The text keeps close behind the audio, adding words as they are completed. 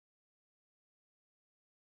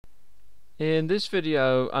In this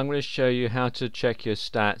video, I'm going to show you how to check your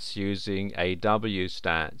stats using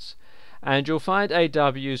AWStats. And you'll find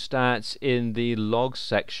AWStats in the logs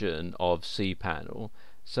section of cPanel.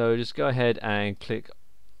 So just go ahead and click.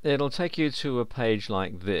 It'll take you to a page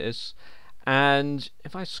like this. And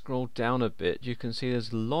if I scroll down a bit, you can see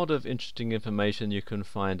there's a lot of interesting information you can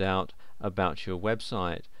find out about your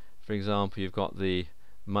website. For example, you've got the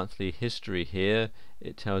monthly history here.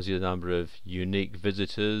 It tells you the number of unique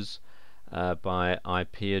visitors by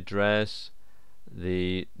IP address,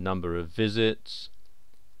 the number of visits,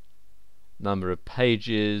 number of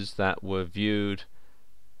pages that were viewed,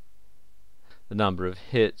 the number of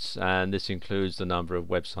hits, and this includes the number of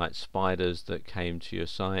website spiders that came to your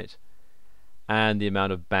site, and the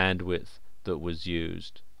amount of bandwidth that was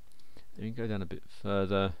used. Let me go down a bit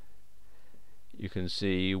further. You can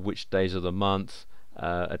see which days of the month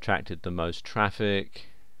attracted the most traffic,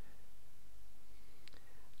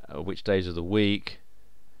 which days of the week,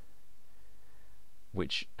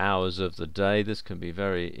 which hours of the day. This can be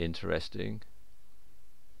very interesting.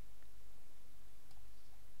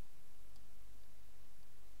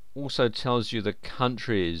 Also tells you the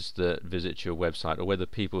countries that visit your website, or where the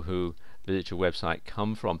people who visit your website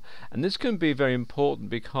come from. And this can be very important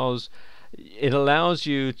because it allows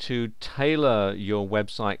you to tailor your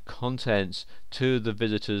website contents to the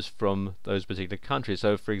visitors from those particular countries.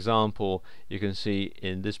 So for example, you can see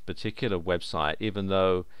in this particular website, even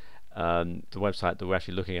though the website that we're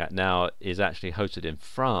actually looking at now is actually hosted in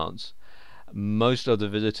France, most of the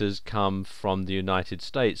visitors come from the United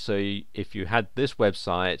States. So if you had this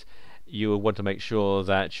website, you would want to make sure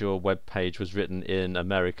that your web page was written in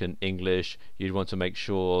American English. You'd want to make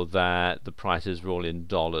sure that the prices were all in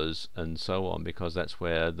dollars and so on, because that's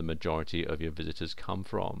where the majority of your visitors come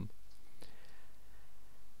from.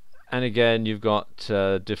 And again, you've got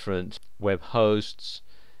different web hosts,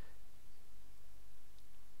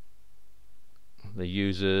 the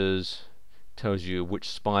users, tells you which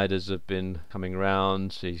spiders have been coming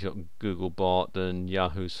around. So you've got Googlebot and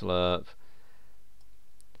Yahoo Slurp,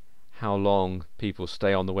 how long people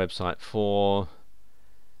stay on the website for,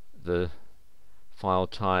 the file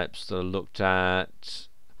types that are looked at,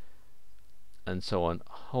 and so on.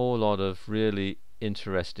 A whole lot of really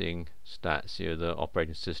interesting stats here, the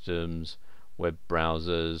operating systems, web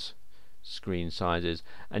browsers, screen sizes,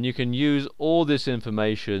 and you can use all this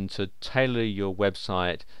information to tailor your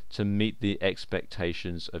website to meet the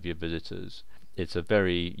expectations of your visitors. It's a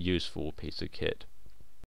very useful piece of kit.